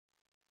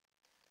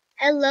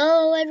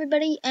Hello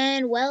everybody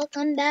and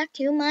welcome back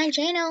to my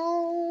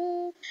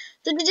channel.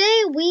 So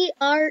today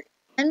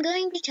I'm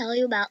going to tell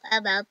you about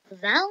the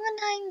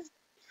Valentine's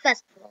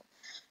Festival.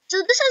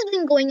 So this has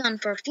been going on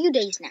for a few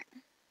days now.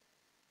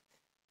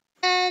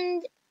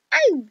 And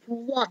I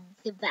love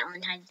the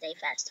Valentine's Day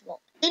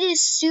Festival. It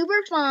is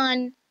super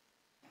fun.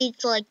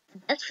 It's like the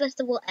best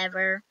festival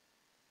ever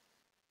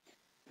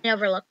in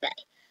Overlook Bay.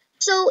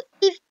 So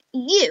if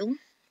you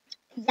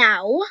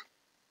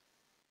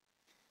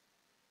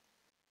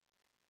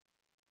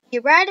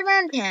ride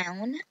around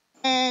town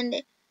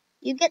and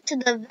you get to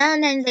the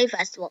Valentine's Day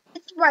Festival,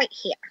 it's right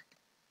here.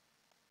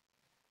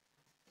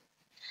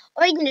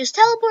 Or you can just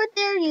teleport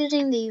there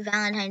using the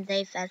Valentine's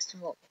Day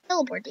Festival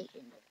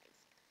teleportation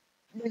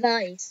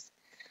device.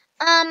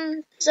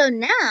 So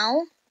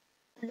now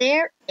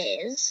there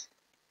is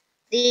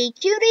the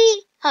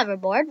Cutie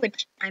hoverboard,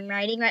 which I'm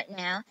riding right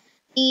now,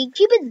 the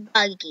Cupid's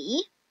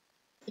buggy,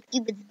 the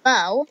Cupid's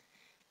bow,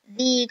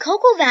 the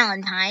Coco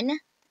Valentine,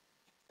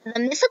 the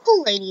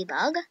mystical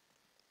ladybug,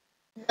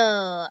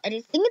 I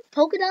think it's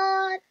polka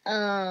dot,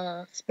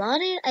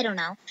 spotted, I don't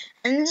know.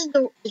 And this is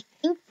I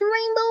think the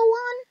rainbow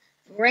one,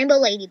 rainbow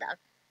ladybug.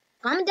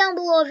 Comment down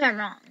below if I'm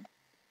wrong.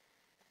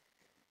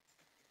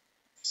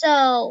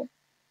 So,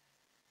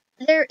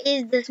 there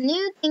is this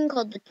new thing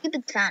called the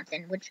Cupid's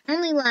Fountain, which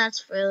only lasts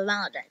for the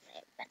Valentine's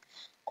Day event,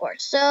 of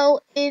course.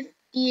 So, if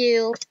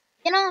you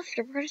get off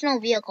your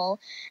personal vehicle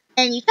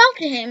and you talk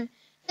to him,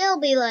 he'll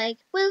be like,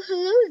 "Well,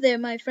 hello there,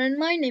 my friend.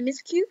 My name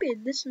is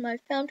Cupid. This is my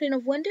fountain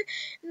of wonder.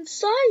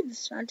 Inside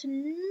this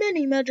fountain,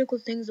 many magical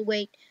things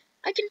await.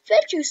 I can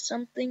fetch you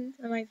something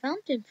from my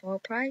fountain for a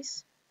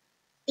price,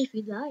 if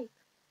you'd like."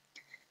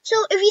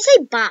 So, if you say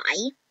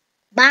bye,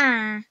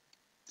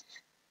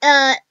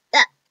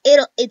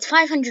 it's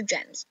 500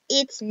 gems.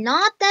 It's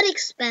not that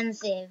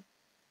expensive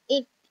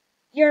if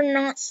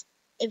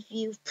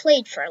you've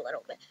played for a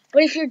little bit.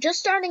 But if you're just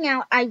starting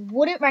out, I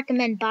wouldn't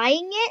recommend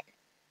buying it.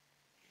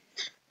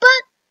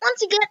 But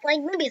once you get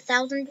like maybe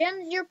 1,000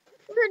 gems, you're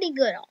pretty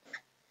good off.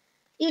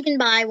 You can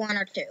buy one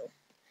or two.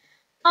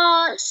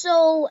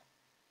 So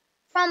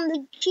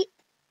from Cupid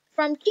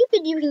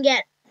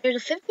there's a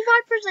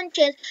 55%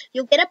 chance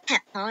you'll get a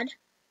pet pod,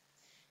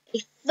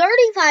 a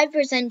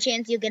 35%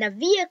 chance you'll get a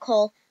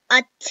vehicle,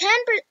 a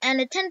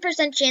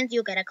 10% chance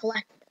you'll get a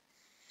collectible.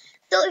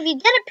 So if you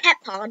get a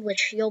pet pod,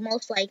 which you'll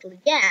most likely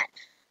get,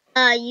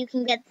 you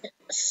can get the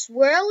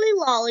Swirly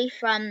Lolly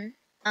from,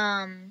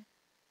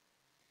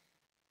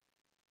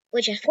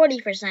 which is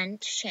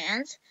 40%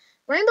 chance,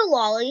 Rainbow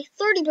Lolly,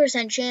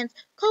 30% chance,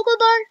 Cocoa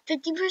Bar,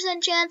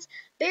 50% chance,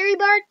 Berry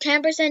Bar,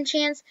 10%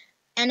 chance,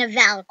 and a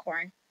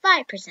Valicorn,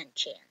 5%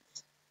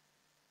 chance.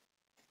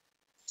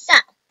 So,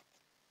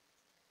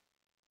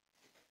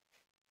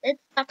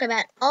 let's talk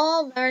about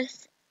all the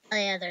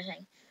other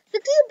things. The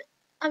Cube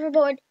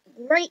hoverboard,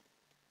 great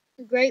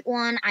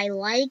one. I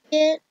like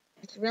it.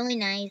 It's really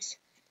nice.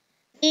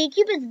 The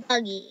Cupid's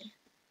buggy.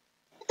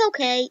 It's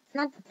okay. It's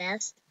not the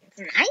best. It's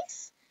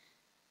nice.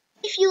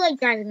 If you like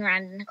driving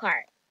around in a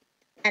car,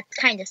 that's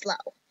kind of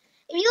slow.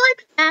 If you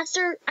like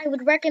faster, I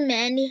would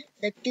recommend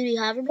the Cutie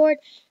hoverboard.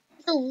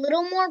 It's a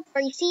little more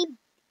pricey,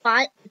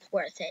 but it's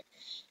worth it.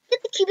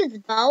 Get the Cupid's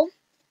bow.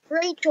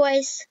 Great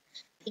choice.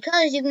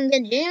 Because you can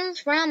get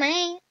gems from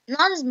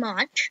not as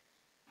much,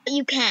 but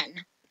you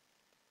can.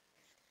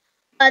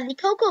 The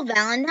Coco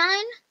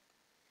Valentine,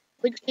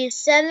 which is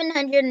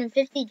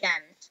 750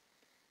 gems.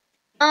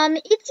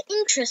 It's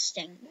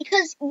interesting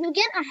because you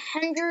get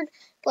 100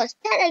 plus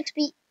pet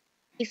XP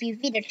if you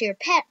feed it to your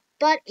pet,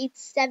 but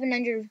it's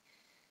 700.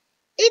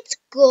 It's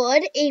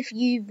good if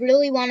you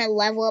really want to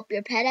level up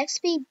your pet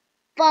XP,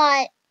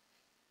 but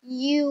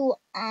you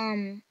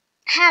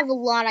have a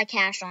lot of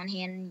cash on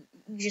hand.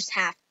 You just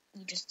have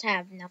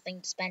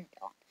nothing to spend it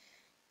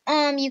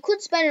on. You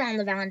could spend it on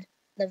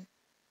the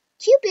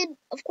Cupid,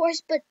 of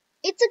course, but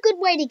it's a good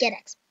way to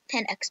get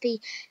pet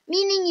XP,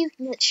 meaning you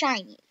can get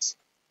shinies,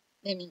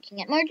 meaning you can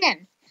get more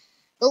gems.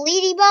 The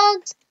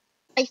ladybugs,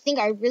 I think,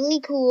 are really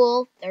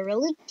cool. They're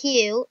really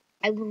cute.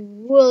 I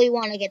would really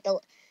want to get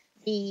the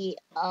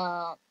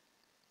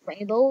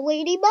rainbow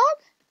ladybug.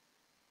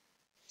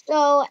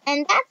 So,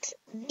 and that's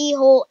the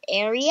whole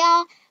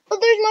area,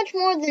 but there's much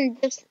more than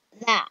just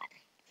that.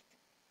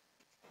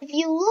 If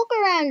you look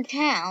around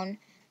town,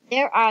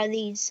 there are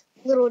these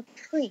little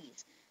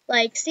trees.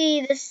 Like,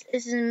 see, this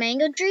is a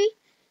mango tree.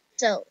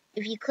 So,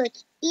 if you click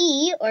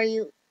E, or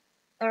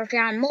if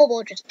you're on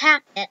mobile, just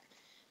tap it,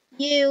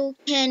 you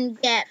can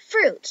get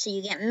fruit. So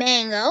you get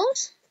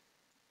mangoes.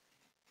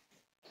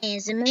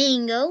 Here's the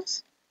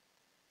mangoes.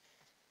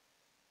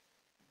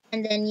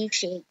 And then you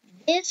shake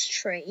this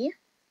tree.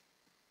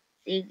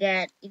 So you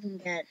can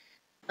get,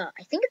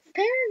 I think it's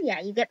pear? Yeah,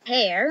 you get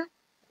pear.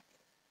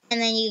 And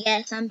then you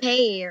get some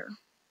pear.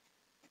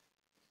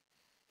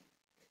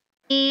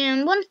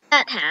 And once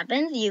that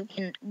happens, you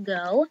can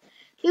go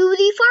to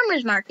the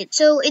farmer's market.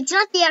 So it's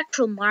not the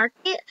actual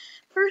market,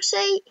 per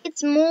se.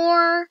 It's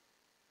more,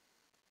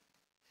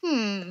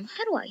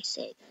 how do I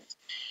say this?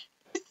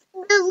 It's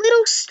the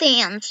little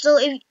stand. So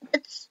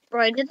it's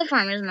right at the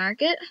farmer's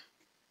market.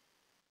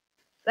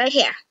 right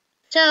here.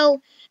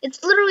 So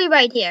it's literally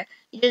right here.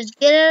 You just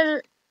get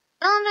a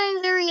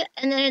Valentine's area,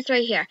 and then it's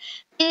right here.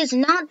 It is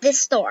not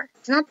this store.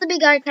 It's not the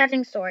big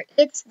eye-catching store.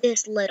 It's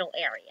this little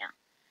area.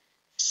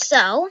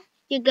 So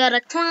you go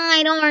to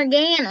Clyde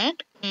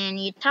Organic, and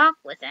you talk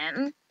with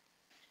him.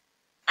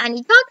 And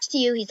he talks to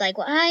you. He's like,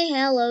 well, hi,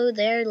 hello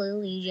there,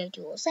 little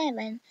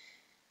EJ207.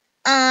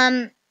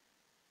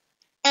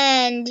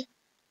 And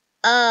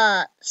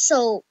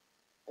so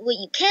what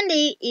you can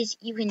do is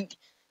you can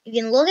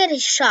look at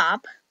his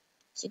shop.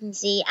 So you can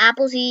see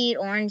apple seed,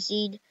 orange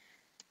seed,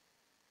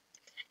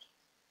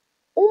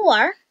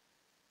 or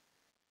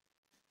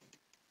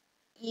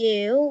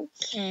you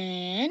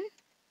can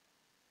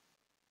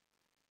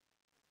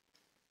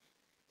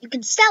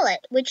sell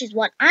it, which is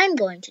what I'm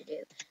going to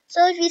do.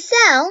 So if you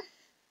sell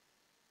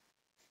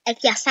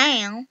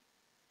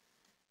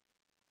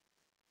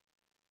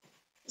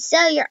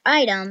your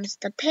items,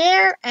 the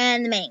pear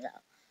and the mango.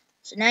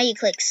 So now you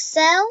click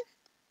sell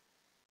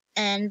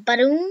and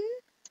boom,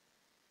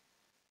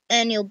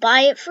 and you'll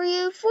buy it for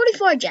you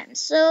 44 gems.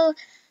 So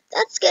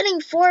that's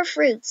getting 4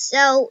 fruits.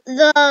 So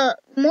the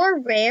more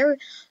rare,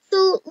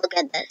 so look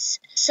at this.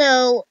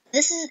 So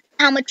this is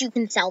how much you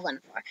can sell them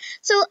for.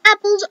 So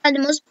apples are the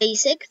most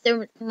basic.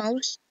 They're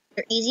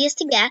easiest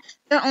to get.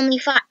 They're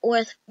only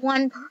worth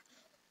 1.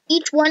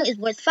 Each one is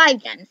worth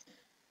 5 gems.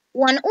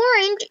 1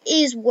 orange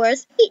is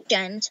worth 8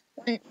 gems.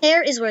 1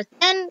 pear is worth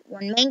 10.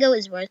 1 mango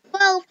is worth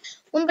 12.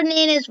 1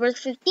 banana is worth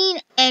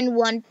 15, and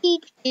 1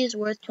 peach is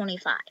worth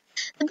 25.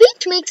 The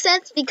peach makes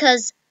sense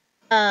because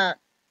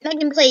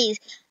Megan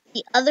Plays,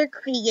 the other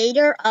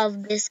creator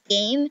of this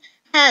game,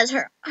 has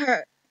her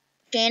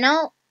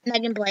channel,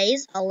 Megan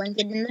Plays. I'll link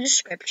it in the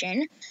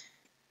description.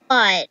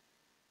 But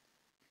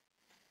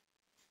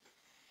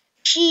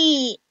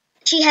she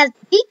has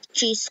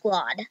Peachy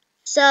Squad,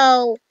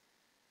 so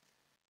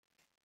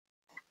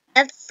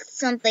that's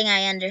something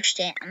I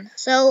understand.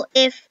 So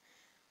if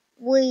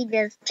we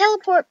just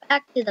teleport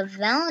back to the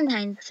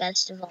Valentine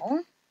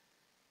Festival,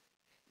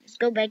 let's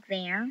go back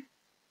there.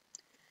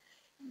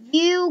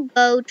 You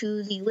go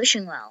to the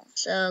wishing well.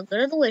 So go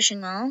to the wishing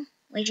well.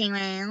 Wishing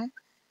well.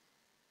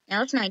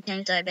 Now it's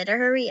nighttime, so I better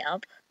hurry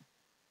up.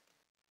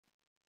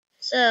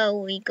 So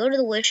we go to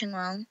the wishing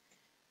well,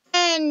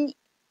 and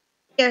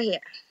you're here.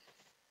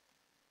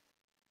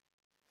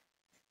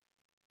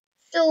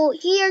 So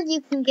here you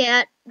can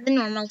get the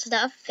normal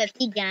stuff: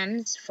 50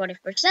 gems, 40%,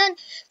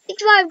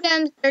 65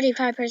 gems,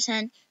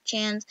 35%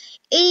 chance,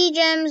 80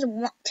 gems,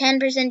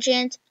 10%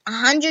 chance,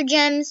 100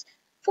 gems,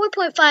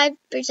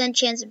 4.5%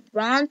 chance of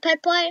bronze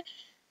pet pod,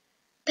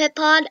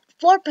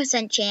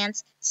 4%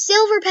 chance,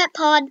 silver pet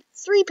pod,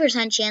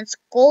 3% chance,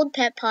 gold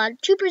pet pod,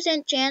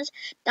 2% chance,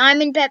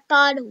 diamond pet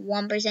pod,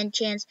 1%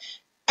 chance,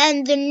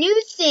 and the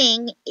new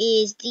thing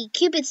is the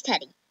Cupid's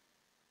Teddy.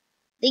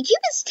 The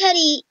Cupid's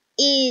Teddy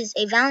is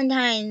a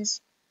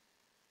Valentine's,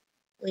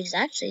 which is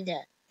actually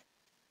the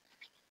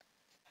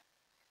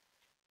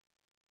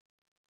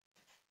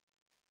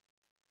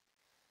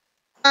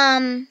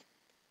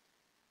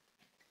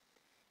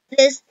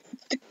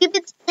the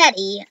Cupid's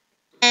Teddy,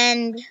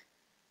 and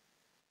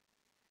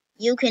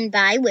you can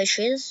buy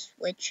wishes,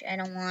 which I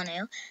don't want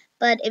to.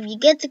 But if you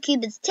get the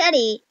Cupid's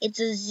Teddy, it's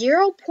a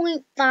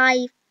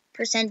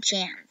 0.5%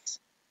 chance,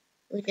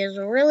 which is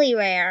really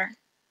rare.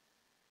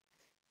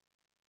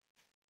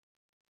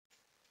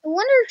 I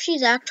wonder if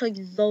she's actually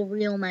the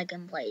real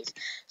Megan Plays.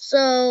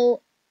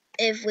 So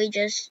if we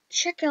just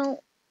check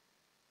out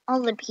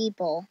all the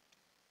people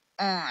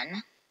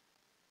on,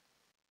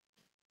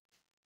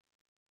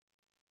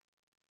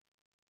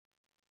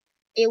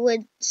 it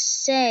would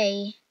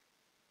say,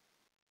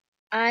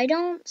 I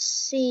don't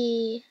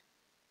see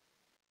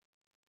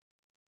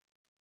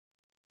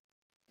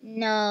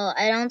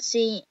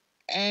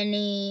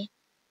any.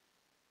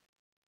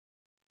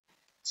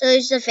 So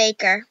it's a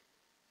faker.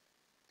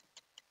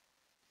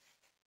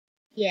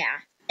 Yeah,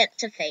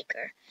 it's a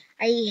faker.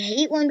 I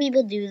hate when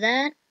people do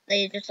that.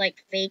 They just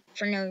fake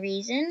for no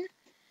reason.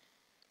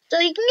 So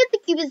you can get the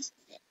Cupid's.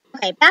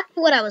 Okay, back to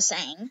what I was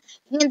saying.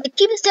 You can get the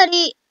Cupid's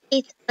Teddy.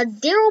 It's a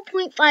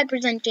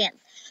 0.5% chance.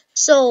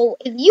 So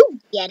if you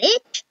get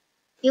it,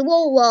 it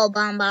will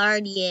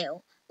bombard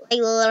you.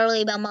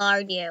 Literally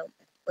bombard you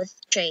with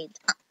trades.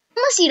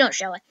 Unless you don't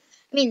show it.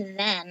 I mean,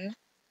 then.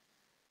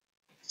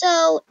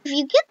 So if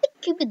you get the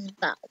Cupid's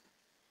bow,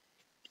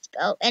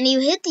 and you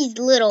hit these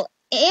little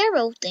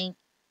arrow things,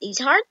 these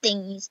heart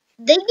thingies,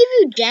 they give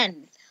you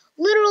gems.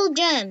 Literal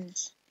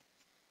gems.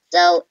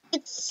 So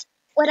it's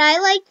what I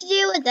like to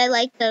do is I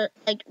like to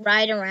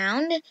ride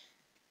around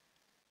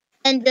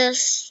and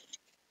just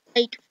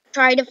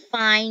try to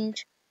find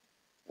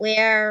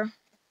where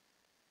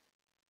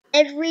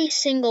every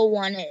single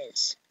one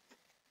is.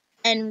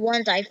 And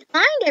once I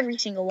find every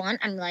single one,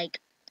 I'm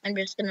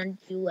just gonna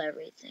do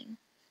everything.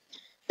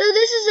 So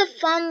this is a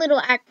fun little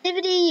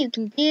activity you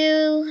can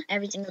do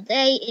every single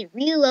day. It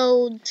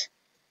reloads,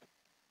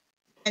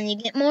 and you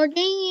get more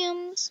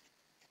gems.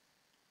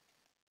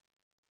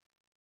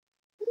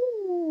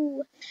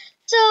 Ooh.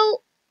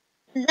 So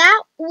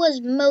that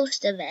was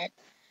most of it.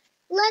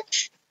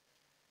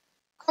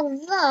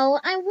 Although,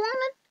 I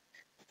want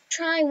to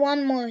try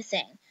one more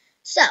thing.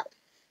 So,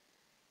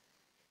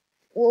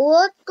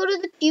 let's go to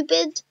the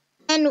Cupids,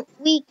 and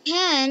we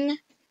can...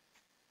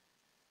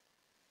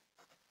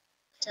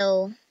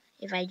 So,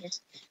 if I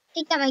just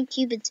take out my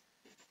Cupids...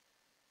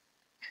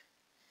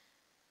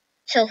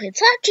 Sophie,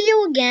 talk to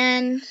you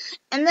again,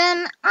 and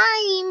then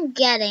I'm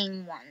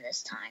getting one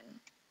this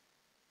time.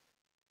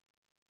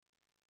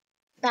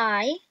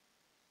 Buy?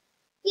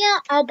 Yeah,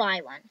 I'll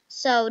buy one.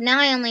 So, now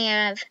I only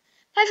have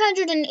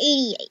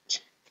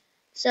 588.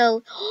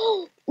 So,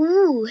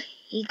 ooh,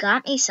 he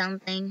got me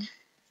something.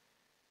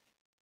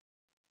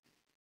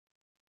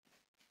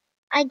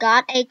 I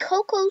got a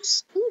Coco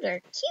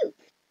scooter. Cute.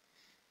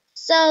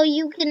 So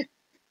you can,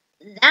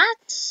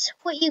 that's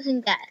what you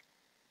can get.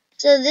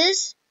 So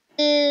this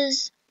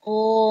is,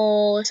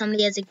 oh,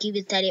 somebody has a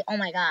Cupid teddy. Oh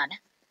my god.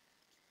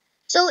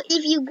 So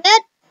if you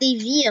get the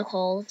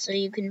vehicle, so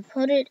you can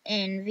put it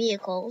in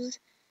vehicles,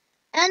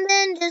 and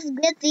then just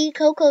get the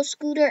Coco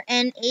scooter,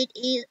 and it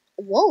is,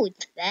 whoa,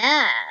 it's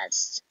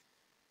fast.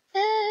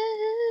 Fast.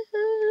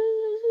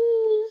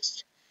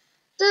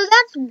 So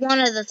that's one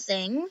of the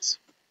things.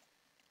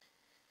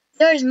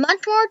 There's much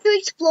more to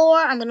explore.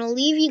 I'm going to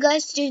leave you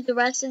guys to do the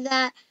rest of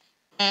that.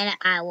 And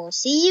I will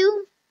see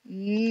you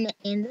in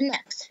the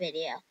next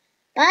video.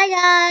 Bye,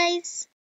 guys.